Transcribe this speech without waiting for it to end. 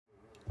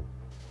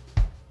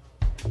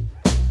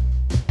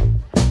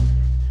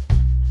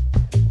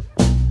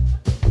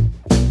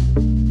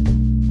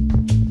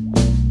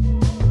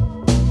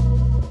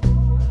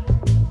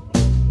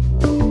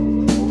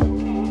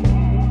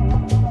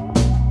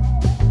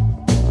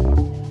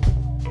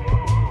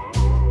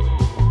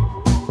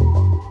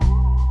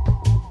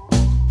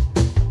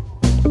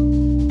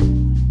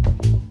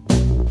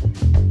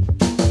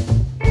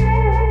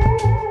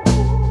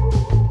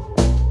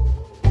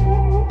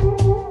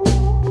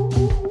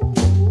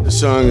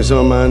song is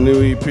on my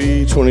new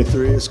EP,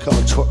 23. It's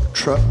called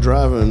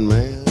Drivin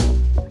Man.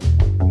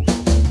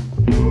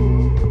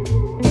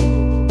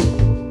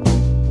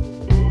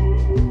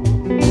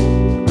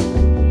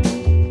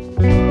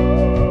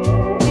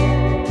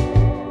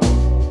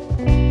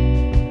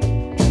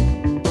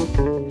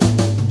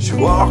 She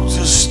walked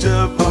a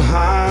step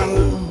behind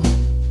him,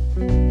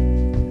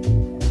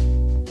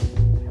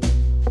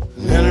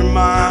 and in her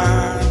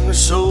mind, her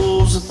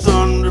soul's a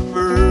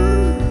thunderbird.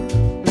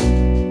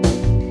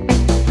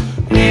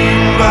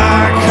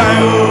 By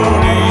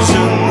coyotes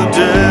in the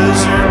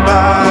desert,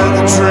 by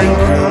the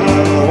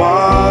drinking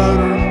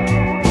water.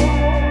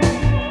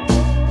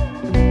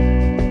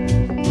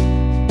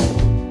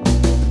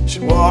 She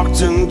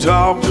walked and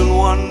talked and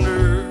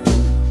wondered.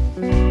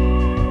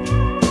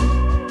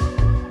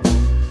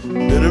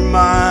 In her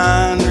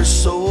mind, her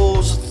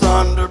soul's a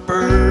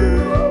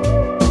thunderbird.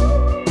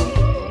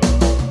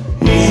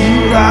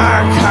 Eaten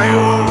by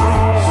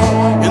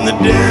coyotes in the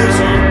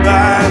desert,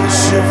 by the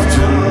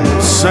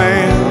shifting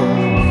sand.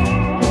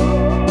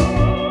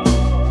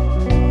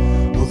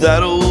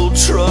 That old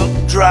truck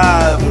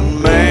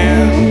driving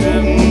man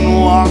didn't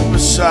walk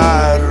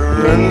beside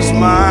her, and his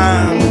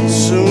mind would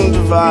soon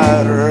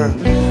divide her,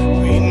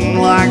 beaten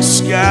like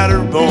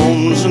scattered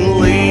bones and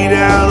laid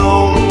out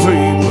on the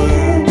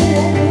pavement,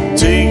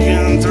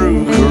 taken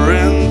through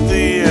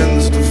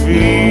Corinthians,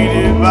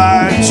 defeated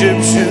by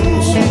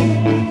Egyptians.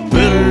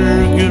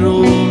 Better get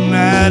old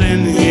night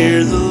and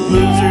hear the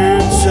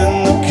lizards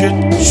in the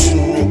kitchen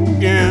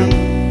again.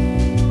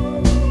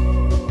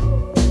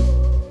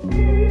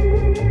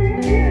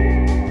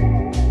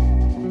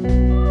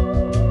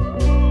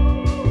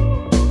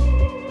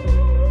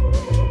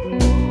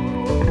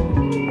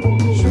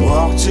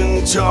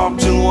 And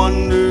talked and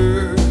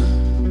wondered.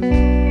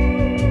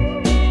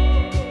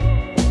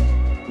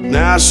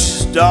 Now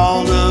she's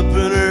dolled up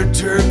in her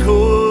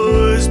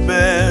turquoise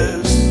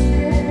best.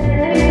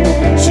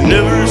 She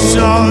never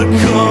saw it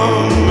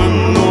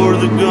coming, nor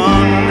the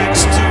gun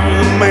next to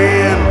the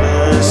man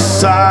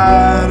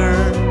beside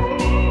her.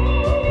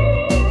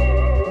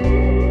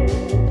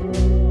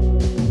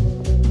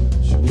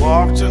 She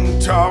walked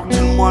and talked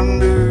and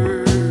wondered.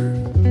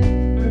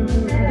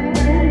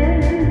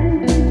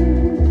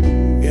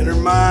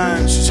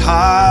 She's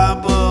high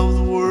above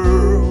the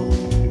world.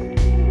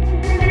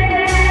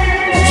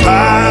 She's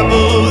high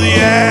above the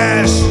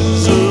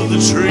ashes of the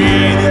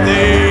tree that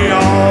they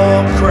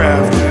all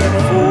crafted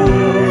for.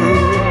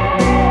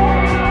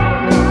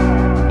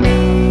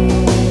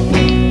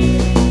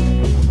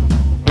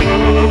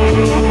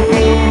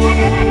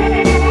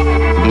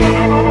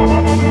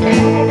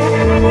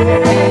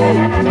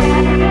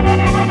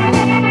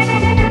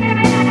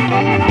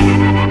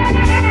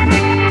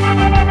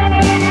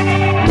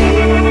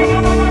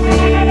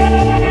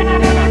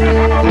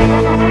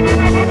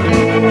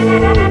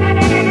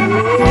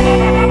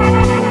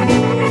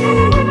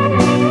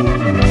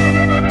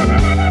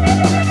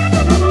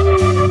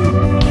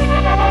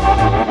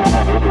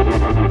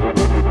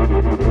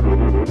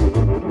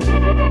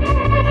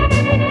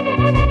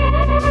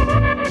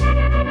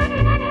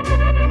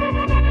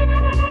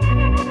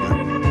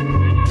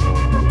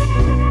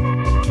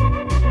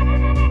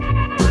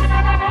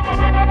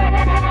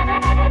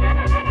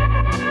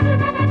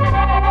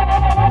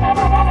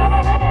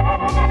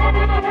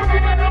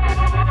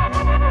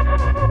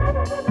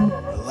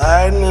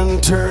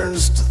 Lightning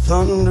turns to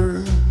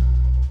thunder.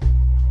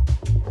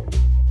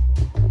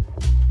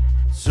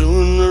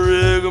 Soon the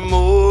rigor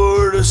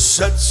mortis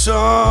sets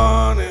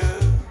on it.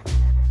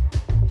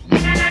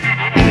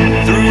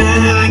 Through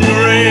the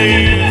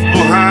grave,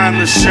 behind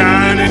the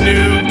shiny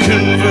new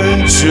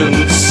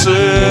convention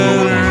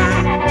center.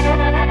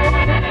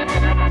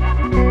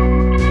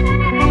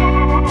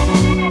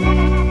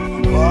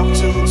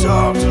 Walked and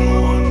talked and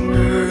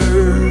wondered.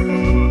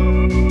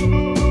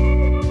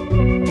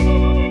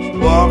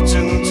 Walked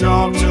and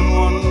talked and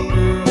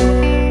wondered.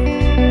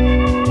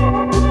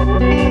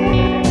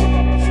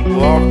 She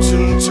walked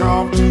and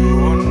talked and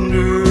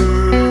wondered.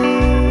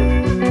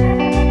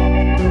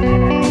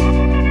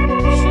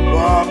 She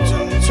walked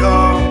and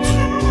talked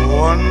and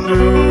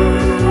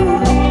wondered.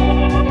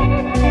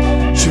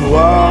 She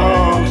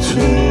walked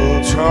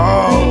and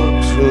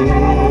talked and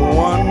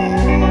wondered.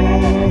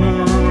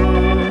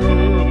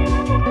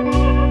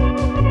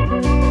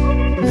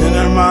 In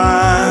her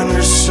mind,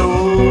 her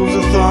soul's a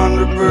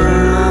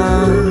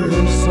thunderbird.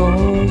 Her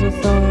soul's a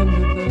thunderbird.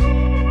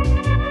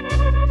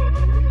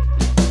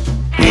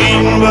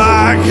 Eaten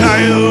by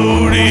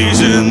coyotes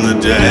in the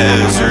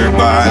desert,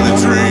 by the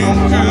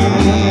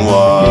drinking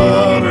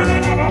water.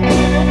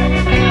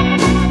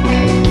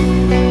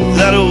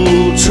 That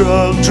old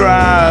truck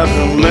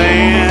driving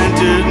man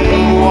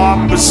didn't walk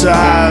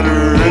beside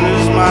her, and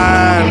his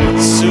mind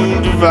would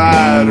soon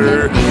divide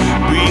her,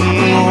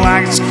 beaten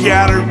like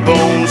scattered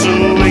bones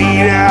and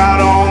laid out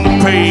on the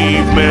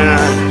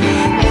pavement,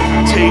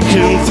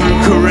 taken through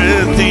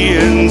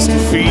Corinthians,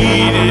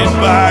 defeated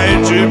by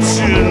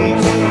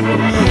Egyptians.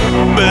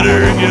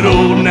 Better get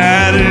old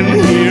night in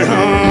here,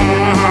 huh?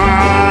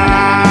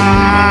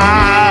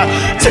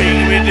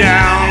 Take me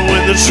down with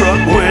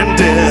truck went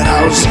dead,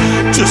 I was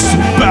just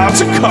about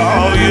to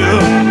call you.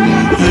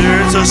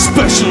 There's a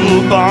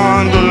special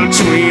bond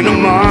between a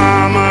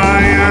mama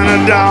and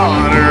a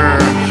daughter,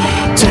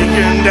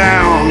 taken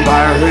down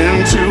by her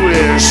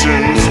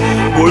intuitions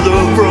or the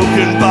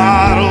broken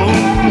bottle.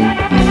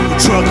 The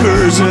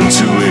trucker's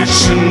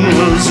intuition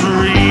was the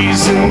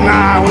reason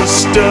I was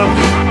stuck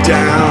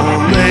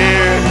down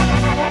there.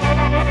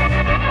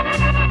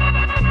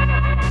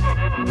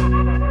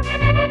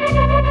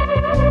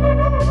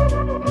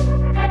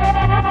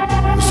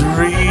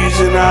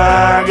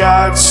 I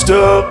got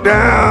stuck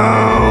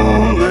down